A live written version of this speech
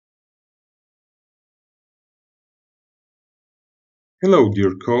Hello,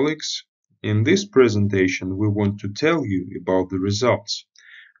 dear colleagues. In this presentation, we want to tell you about the results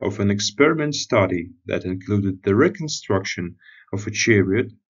of an experiment study that included the reconstruction of a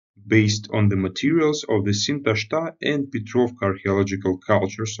chariot based on the materials of the Sintashta and Petrovka archaeological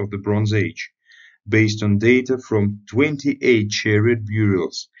cultures of the Bronze Age, based on data from 28 chariot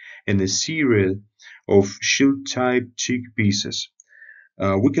burials and a series of shield-type cheekpieces.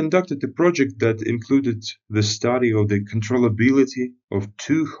 We conducted a project that included the study of the controllability of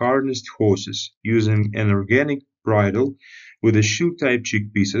two harnessed horses using an organic bridle with the shoe-type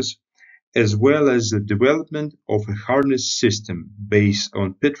cheekpieces, as well as the development of a harness system based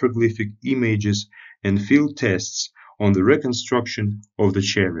on petroglyphic images and field tests on the reconstruction of the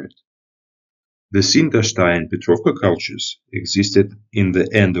chariot. The Sintashta and Petrovka cultures existed in the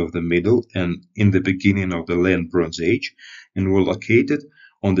end of the Middle and in the beginning of the Late Bronze Age and were located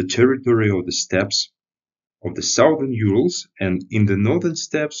on the territory of the steppes of the southern Urals and in the northern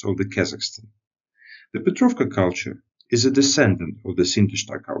steppes of the Kazakhstan. The Petrovka culture is a descendant of the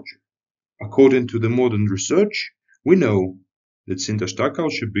Sintashta culture. According to the modern research, we know that Sintashta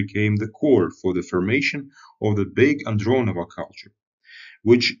culture became the core for the formation of the Beg Andronova culture,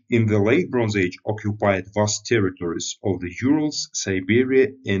 which in the late Bronze Age occupied vast territories of the Urals, Siberia,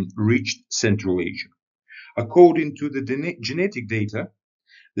 and reached Central Asia. According to the genetic data,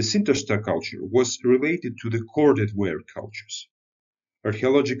 the Sintashta culture was related to the corded ware cultures.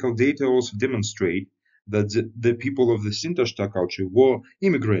 Archaeological data also demonstrate that the people of the Sintashta culture were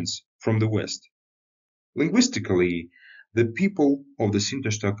immigrants from the West. Linguistically, the people of the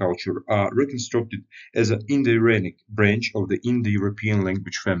Sintashta culture are reconstructed as an Indo-Iranic branch of the Indo-European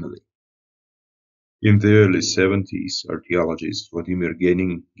language family. In the early 70s, archaeologists Vladimir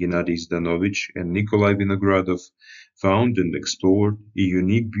Genin, Gennady Zdanovich, and Nikolai Vinogradov found and explored a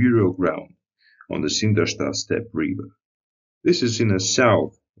unique burial ground on the Sintashta Steppe River. This is in the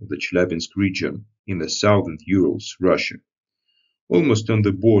south of the Chelyabinsk region, in the southern Urals, Russia, almost on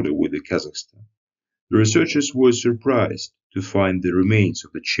the border with Kazakhstan. The researchers were surprised to find the remains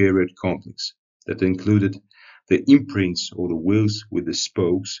of the chariot complex that included the imprints of the wheels with the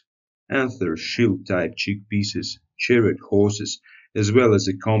spokes, anther shield-type cheekpieces, chariot horses, as well as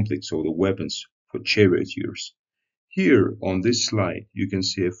a complex of the weapons for charioteers. Here on this slide you can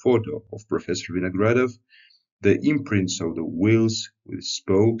see a photo of Professor Vinogradov, the imprints of the wheels with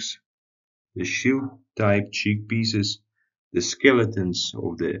spokes, the shield-type cheekpieces, the skeletons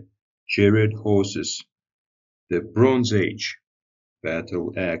of the chariot horses, the Bronze Age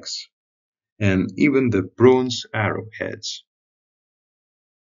battle axe, and even the bronze arrowheads.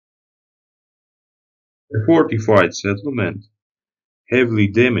 A fortified settlement, heavily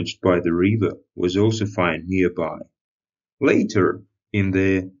damaged by the river, was also found nearby. Later, in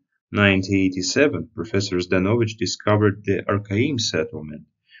the 1987, Professor Zdanovich discovered the Archaim settlement,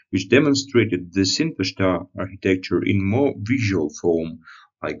 which demonstrated the Sintashta architecture in more visual form,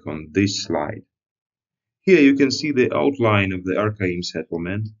 like on this slide. Here you can see the outline of the Archaim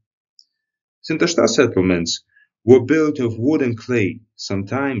settlement. Sintashta settlements were built of wood and clay.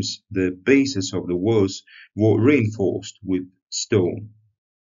 Sometimes the bases of the walls were reinforced with stone.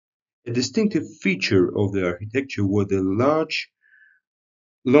 A distinctive feature of the architecture were the large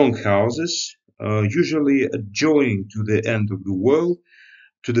longhouses, usually adjoining to the end of the wall,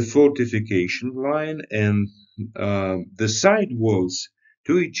 to the fortification line, and the side walls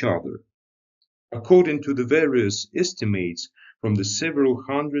to each other. According to the various estimates, from the several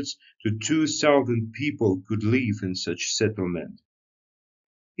hundreds to 2,000 people could live in such settlement.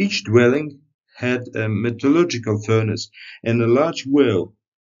 Each dwelling had a metallurgical furnace and a large well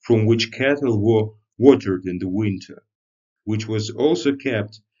from which cattle were watered in the winter, which was also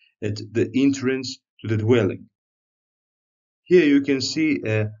kept at the entrance to the dwelling. Here you can see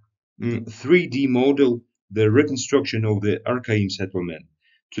a 3D model, the reconstruction of the Archaim settlement.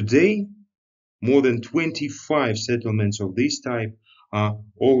 Today, more than 25 settlements of this type are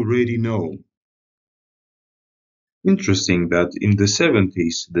already known. Interesting that in the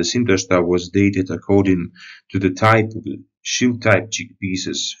 70s, the Sintashta was dated according to the type of shield-type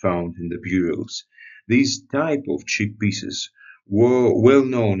cheekpieces found in the burials. These type of cheekpieces were well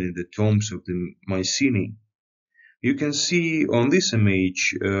known in the tombs of the Mycenae. You can see on this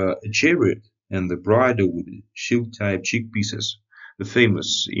image a chariot and the bridle with shield-type cheekpieces, the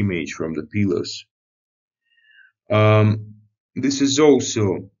famous image from the pillars. This is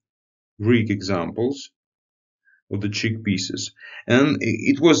also Greek examples of the cheekpieces, and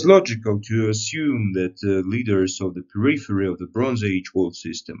it was logical to assume that leaders of the periphery of the Bronze Age world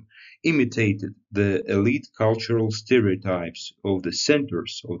system imitated the elite cultural stereotypes of the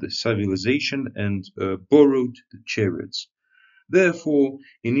centers of the civilization and borrowed the chariots. Therefore,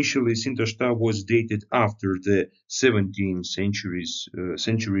 initially Sintashta was dated after the 17th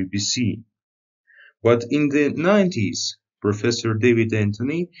century BC. But in the 90s, Professor David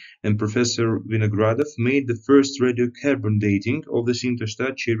Anthony and Professor Vinogradov made the first radiocarbon dating of the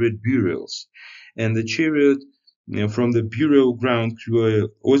Sintashta Chariot burials. And the chariot from the burial ground Krivoye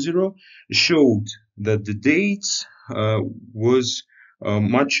Ozero showed that the dates was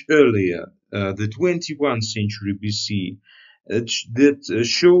much earlier, the 21st century BC. That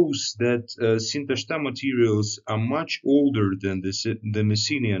shows that Sintashta materials are much older than the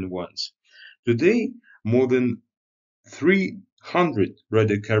Messenian ones. Today, more than 300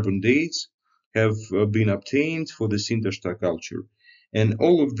 radiocarbon dates have been obtained for the Sintashta culture, and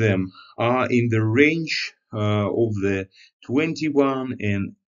all of them are in the range of the 21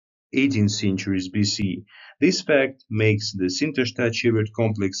 and 18th centuries BC. This fact makes the Sintashta Chariot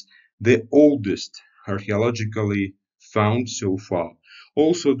complex the oldest archaeologically found so far.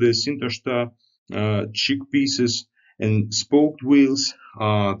 Also, the Sintashta cheekpieces and spoked wheels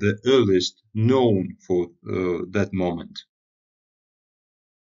are the earliest known for that moment.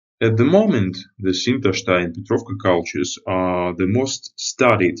 At the moment, the Sintashta and Petrovka cultures are the most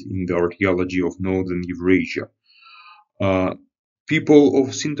studied in the archaeology of northern Eurasia. People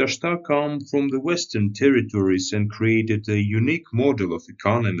of Sintashta come from the western territories and created a unique model of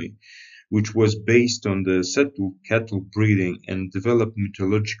economy, which was based on the settled cattle breeding and developed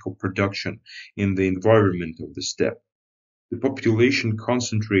metallurgical production in the environment of the steppe. The population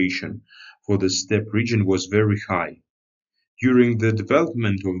concentration for the steppe region was very high. During the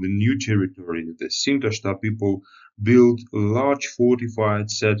development of the new territory, the Sintashta people built large fortified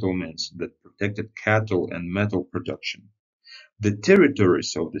settlements that protected cattle and metal production. The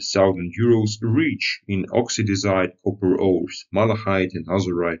territories of the southern Urals rich in oxidized copper ores, malachite and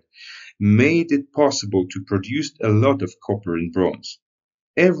azurite, made it possible to produce a lot of copper and bronze.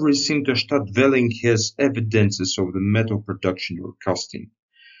 Every Sintashta dwelling has evidences of the metal production or casting.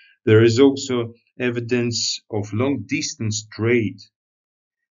 There is also evidence of long-distance trade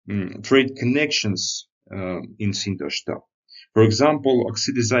connections in Sintashta. For example,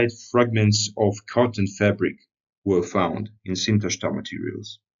 oxidized fragments of cotton fabric were found in Sintashta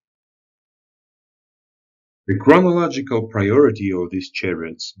materials. The chronological priority of these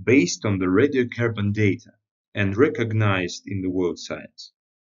chariots based on the radiocarbon data and recognized in the world science.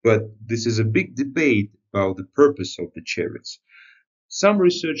 But this is a big debate about the purpose of the chariots. Some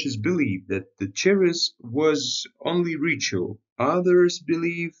researchers believe that the chariots was only ritual. Others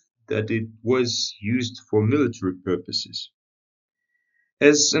believe that it was used for military purposes.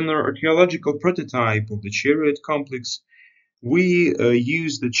 As an archaeological prototype of the chariot complex, we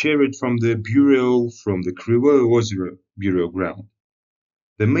use the chariot from the burial from the Krivoye Ozero burial ground.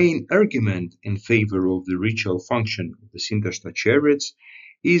 The main argument in favor of the ritual function of the Sintashta chariots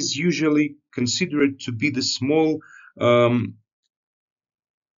is usually considered to be the small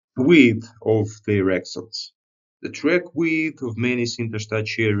width of their axles. The track width of many Sintashta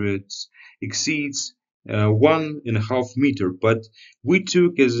chariots exceeds 1.5 meters, but we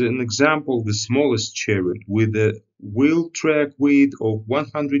took as an example the smallest chariot with a wheel track width of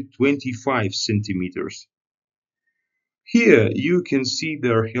 125 centimeters. Here you can see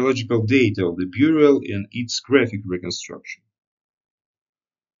the archaeological data of the burial and its graphic reconstruction.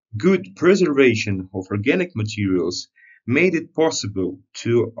 Good preservation of organic materials made it possible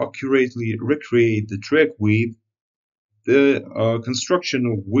to accurately recreate the track width, the construction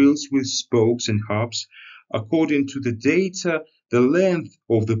of wheels with spokes and hubs. According to the data, the length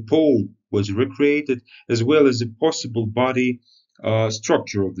of the pole was recreated as well as the possible body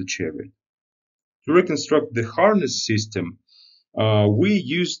structure of the chariot. To reconstruct the harness system, we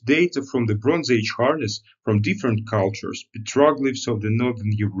used data from the Bronze Age harness from different cultures, petroglyphs of the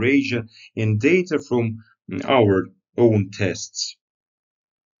northern Eurasia, and data from our own tests.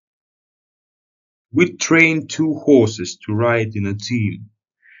 We trained 2 horses to ride in a team,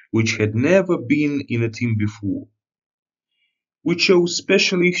 which had never been in a team before. We chose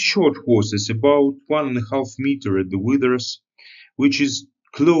specially short horses, about 1.5 meters at the withers, which is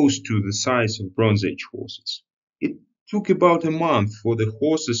close to the size of Bronze Age horses. It took about a month for the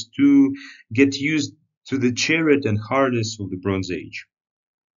horses to get used to the chariot and harness of the Bronze Age.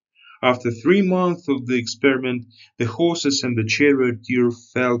 After 3 months of the experiment, the horses and the charioteer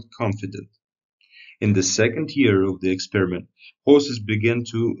felt confident. In the second year of the experiment, horses began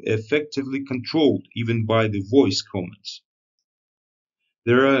to effectively controlled even by the voice commands.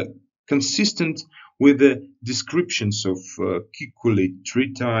 They are consistent with the descriptions of Kikuli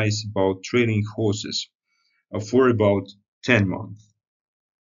treatise about training horses for about 10 months.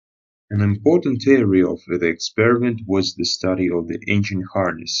 An important area of the experiment was the study of the ancient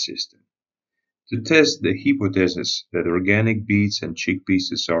harness system. To test the hypothesis that organic beads and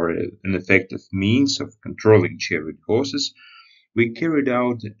cheekpieces are an effective means of controlling chariot horses, we carried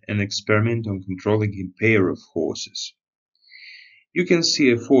out an experiment on controlling a pair of horses. You can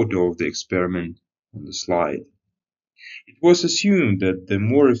see a photo of the experiment on the slide. It was assumed that the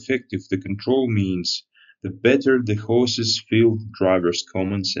more effective the control means, the better the horses feel the driver's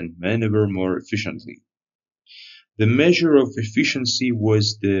commands and maneuver more efficiently. The measure of efficiency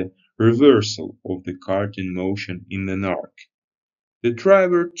was the reversal of the cart in motion in an arc. The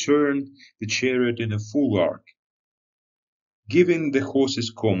driver turned the chariot in a full arc, giving the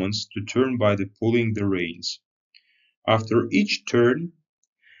horses commands to turn by pulling the reins. After each turn,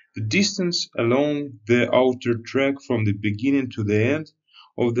 the distance along the outer track from the beginning to the end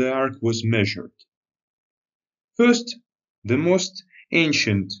of the arc was measured. First, the most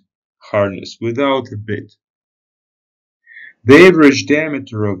ancient harness without a bit. The average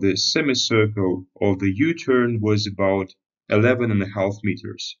diameter of the semicircle of the U-turn was about 11.5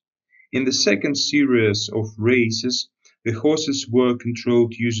 meters. In the second series of races, the horses were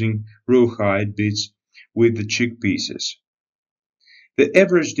controlled using rawhide bits with the cheekpieces. The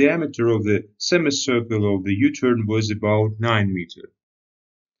average diameter of the semicircle of the U-turn was about 9 meters.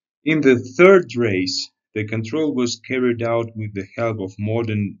 In the third race, the control was carried out with the help of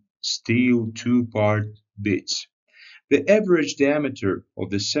modern steel two-part bits. The average diameter of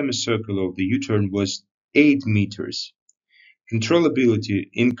the semicircle of the U-turn was 8 meters. Controllability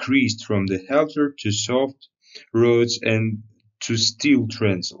increased from the halter to soft rods and to steel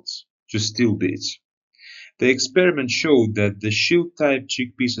trestles, to steel bits. The experiment showed that the shield-type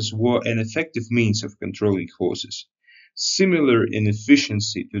cheekpieces were an effective means of controlling horses, similar in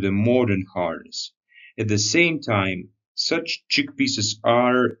efficiency to the modern harness. At the same time, such cheekpieces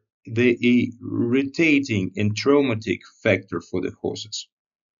are the irritating and traumatic factor for the horses.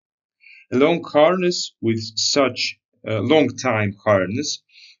 A long harness with such long time harness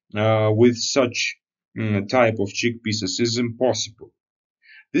with such type of cheekpieces is impossible.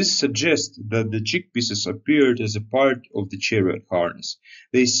 This suggests that the cheekpieces appeared as a part of the chariot harness.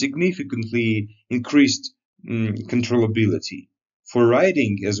 They significantly increased controllability. For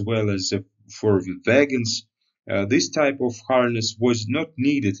riding as well as for wagons, this type of harness was not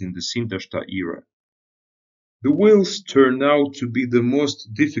needed in the Sintashta era. The wheels turned out to be the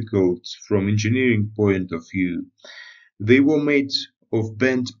most difficult from engineering point of view. They were made of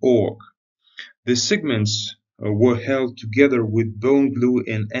bent oak. The segments were held together with bone glue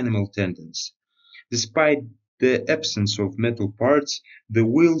and animal tendons. Despite the absence of metal parts, the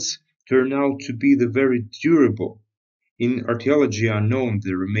wheels turned out to be very durable. In archaeology are known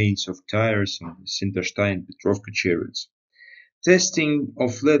the remains of tires on the Sintashta-Petrovka chariots. Testing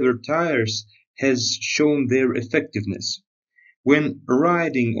of leather tires has shown their effectiveness. When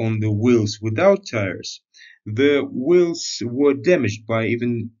riding on the wheels without tires, the wheels were damaged by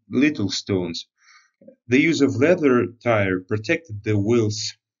even little stones. The use of leather tire protected the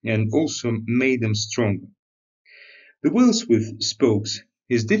wheels and also made them stronger. The wheels with spokes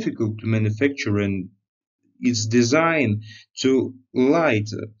is difficult to manufacture and it's designed to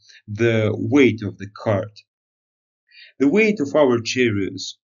lighten the weight of the cart. The weight of our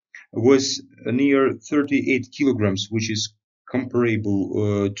chariots was near 38 kilograms, which is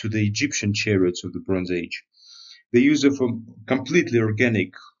comparable to the Egyptian chariots of the Bronze Age. The use of a completely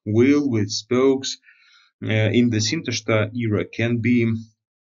organic wheel with spokes in the Sintashta era can be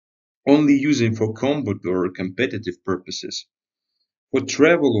only used for combat or competitive purposes. For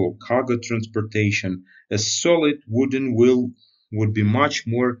travel or cargo transportation, a solid wooden wheel would be much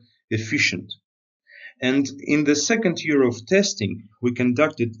more efficient. And in the second year of testing, we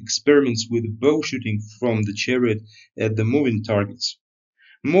conducted experiments with bow shooting from the chariot at the moving targets.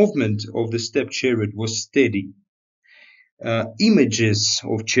 Movement of the steppe chariot was steady. Images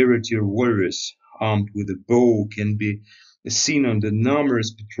of charioteer warriors armed with a bow can be seen on the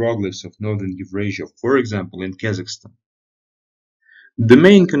numerous petroglyphs of northern Eurasia, for example in Kazakhstan. The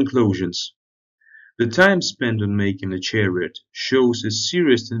main conclusions. The time spent on making a chariot shows a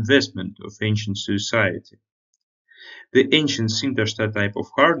serious investment of ancient society. The ancient Sintashta type of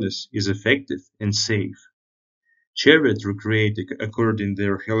harness is effective and safe. Chariot recreated according to the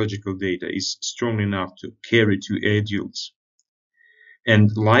archaeological data is strong enough to carry 2 adults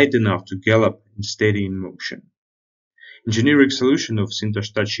and light enough to gallop and steady in motion. Engineering solution of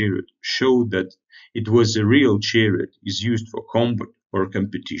Sintashta chariot showed that it was a real chariot is used for combat or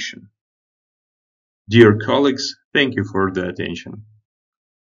competition. Dear colleagues, thank you for the attention.